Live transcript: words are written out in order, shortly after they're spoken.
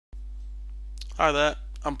Hi there,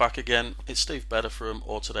 I'm back again. It's Steve Bedder from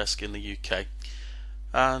Autodesk in the UK,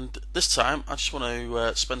 and this time I just want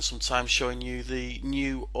to spend some time showing you the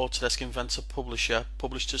new Autodesk Inventor Publisher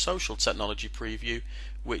Publish to Social technology preview,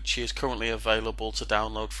 which is currently available to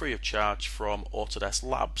download free of charge from Autodesk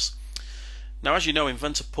Labs. Now, as you know,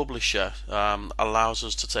 Inventor Publisher allows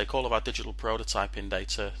us to take all of our digital prototyping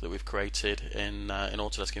data that we've created in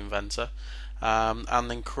Autodesk Inventor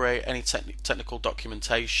and then create any technical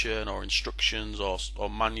documentation or instructions or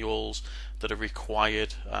manuals that are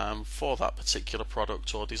required for that particular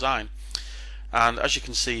product or design. And as you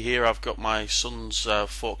can see here, I've got my son's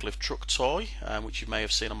forklift truck toy, which you may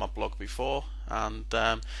have seen on my blog before, and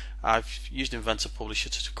I've used Inventor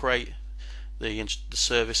Publisher to create the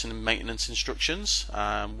service and maintenance instructions,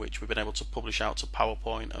 which we've been able to publish out to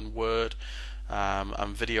PowerPoint and Word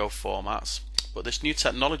and video formats. But this new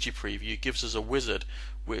technology preview gives us a wizard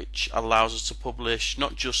which allows us to publish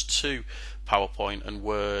not just to PowerPoint and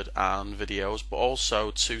Word and videos, but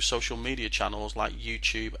also to social media channels like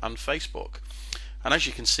YouTube and Facebook. And as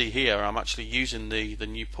you can see here, I'm actually using the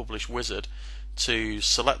new Publish wizard to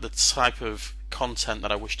select the type of content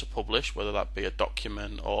that I wish to publish, whether that be a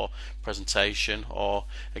document or presentation, or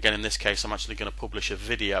again in this case I'm actually going to publish a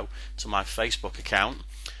video to my Facebook account,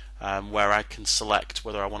 where I can select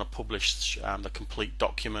whether I want to publish the complete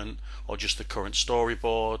document or just the current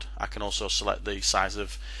storyboard. I can also select the size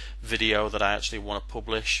of video that I actually want to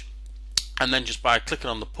publish, and then just by clicking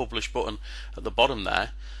on the publish button at the bottom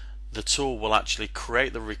there, the tool will actually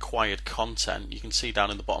create the required content. You can see down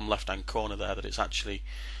in the bottom left hand corner there that it's actually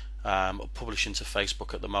publishing to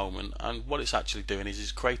Facebook at the moment, and what it's actually doing is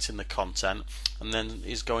it's creating the content and then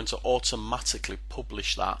is going to automatically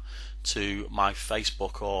publish that to my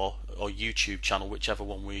Facebook or YouTube channel, whichever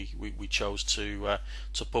one we chose to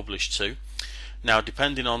publish to. Now,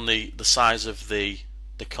 depending on the size of the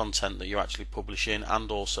content that you're actually publishing,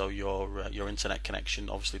 and also your internet connection,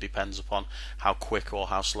 obviously depends upon how quick or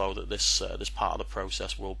how slow that this part of the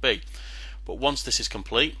process will be. But once this is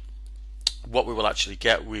complete, what we will actually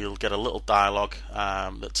get, we'll get a little dialogue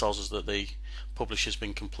that tells us that the publish has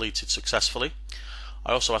been completed successfully.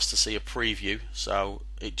 I also asked to see a preview, so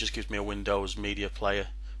it just gives me a Windows Media Player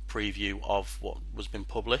preview of what was been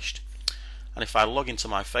published. And if I log into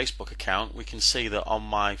my Facebook account, we can see that on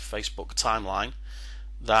my Facebook timeline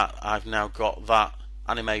that I've now got that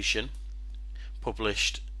animation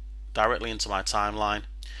published directly into my timeline,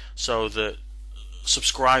 so that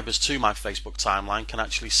subscribers to my Facebook timeline can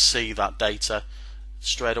actually see that data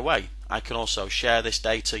straight away. I can also share this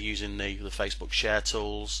data using the Facebook share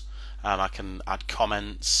tools. I can add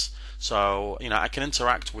comments, so I can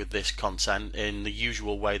interact with this content in the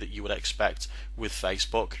usual way that you would expect with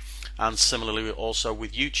Facebook, and similarly also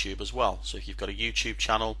with YouTube as well. So if you've got a YouTube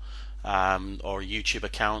channel or a YouTube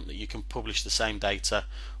account, that you can publish the same data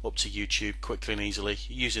up to YouTube quickly and easily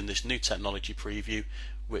using this new technology preview,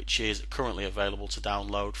 which is currently available to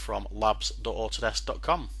download from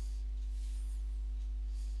labs.autodesk.com.